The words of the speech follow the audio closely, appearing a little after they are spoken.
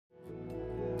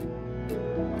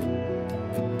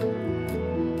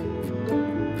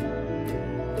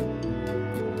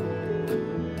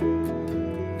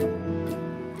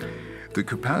The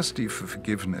capacity for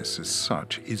forgiveness as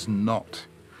such is not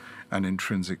an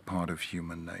intrinsic part of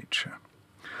human nature.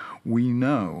 We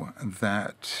know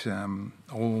that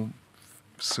all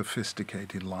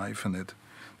sophisticated life, and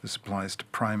this applies to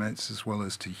primates as well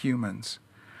as to humans,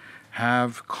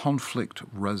 have conflict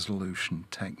resolution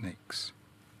techniques.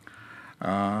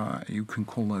 You can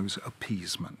call those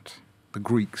appeasement.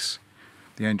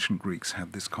 The ancient Greeks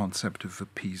had this concept of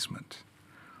appeasement.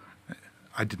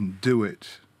 I didn't do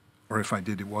it, or if I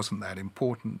did, it wasn't that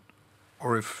important,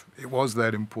 or if it was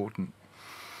that important,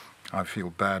 I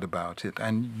feel bad about it.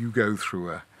 And you go through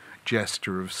a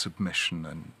gesture of submission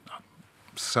and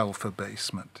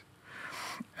self-abasement,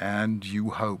 and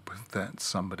you hope that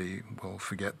somebody will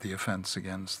forget the offense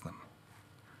against them.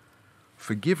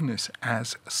 Forgiveness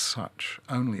as such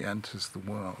only enters the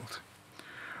world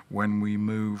when we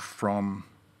move from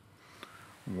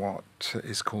what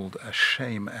is called a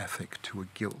shame ethic to a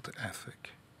guilt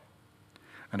ethic.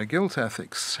 And a guilt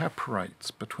ethic separates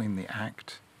between the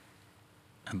act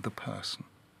and the person.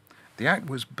 The act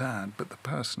was bad, but the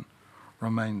person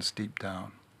remains deep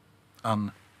down,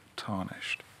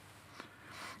 untarnished.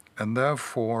 And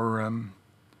therefore,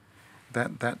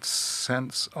 that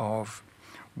sense of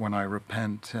when I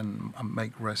repent and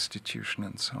make restitution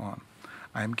and so on,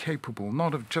 I am capable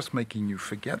not of just making you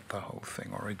forget the whole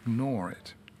thing or ignore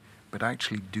it, but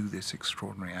actually do this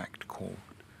extraordinary act called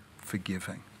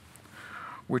forgiving,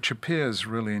 which appears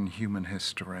really in human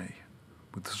history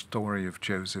with the story of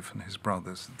Joseph and his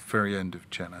brothers at the very end of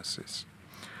Genesis.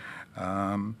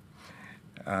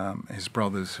 His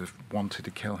brothers have wanted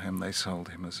to kill him. They sold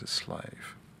him as a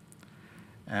slave.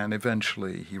 And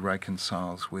eventually he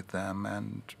reconciles with them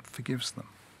and forgives them.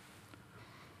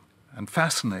 And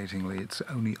fascinatingly, it's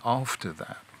only after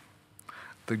that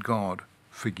that God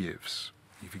forgives.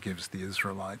 He forgives the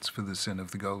Israelites for the sin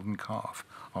of the golden calf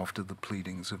after the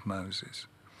pleadings of Moses.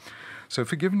 So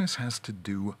forgiveness has to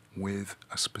do with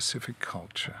a specific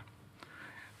culture.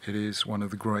 It is one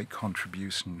of the great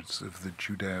contributions of the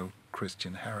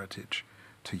Judeo-Christian heritage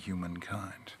to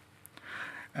humankind.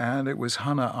 And it was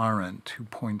Hannah Arendt who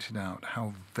pointed out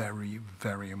how very,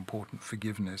 very important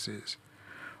forgiveness is,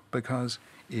 because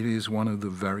it is one of the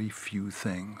very few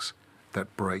things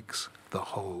that breaks the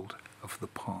hold of the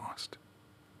past.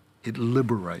 It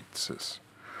liberates us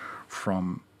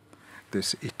from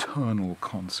this eternal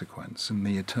consequence and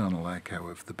the eternal echo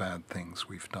of the bad things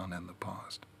we've done in the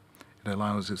past. It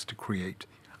allows us to create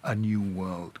a new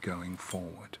world going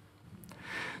forward.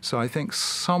 So I think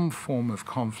some form of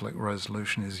conflict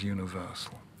resolution is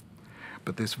universal.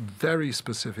 But this very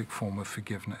specific form of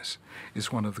forgiveness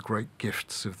is one of the great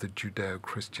gifts of the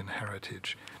Judeo-Christian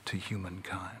heritage to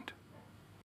humankind.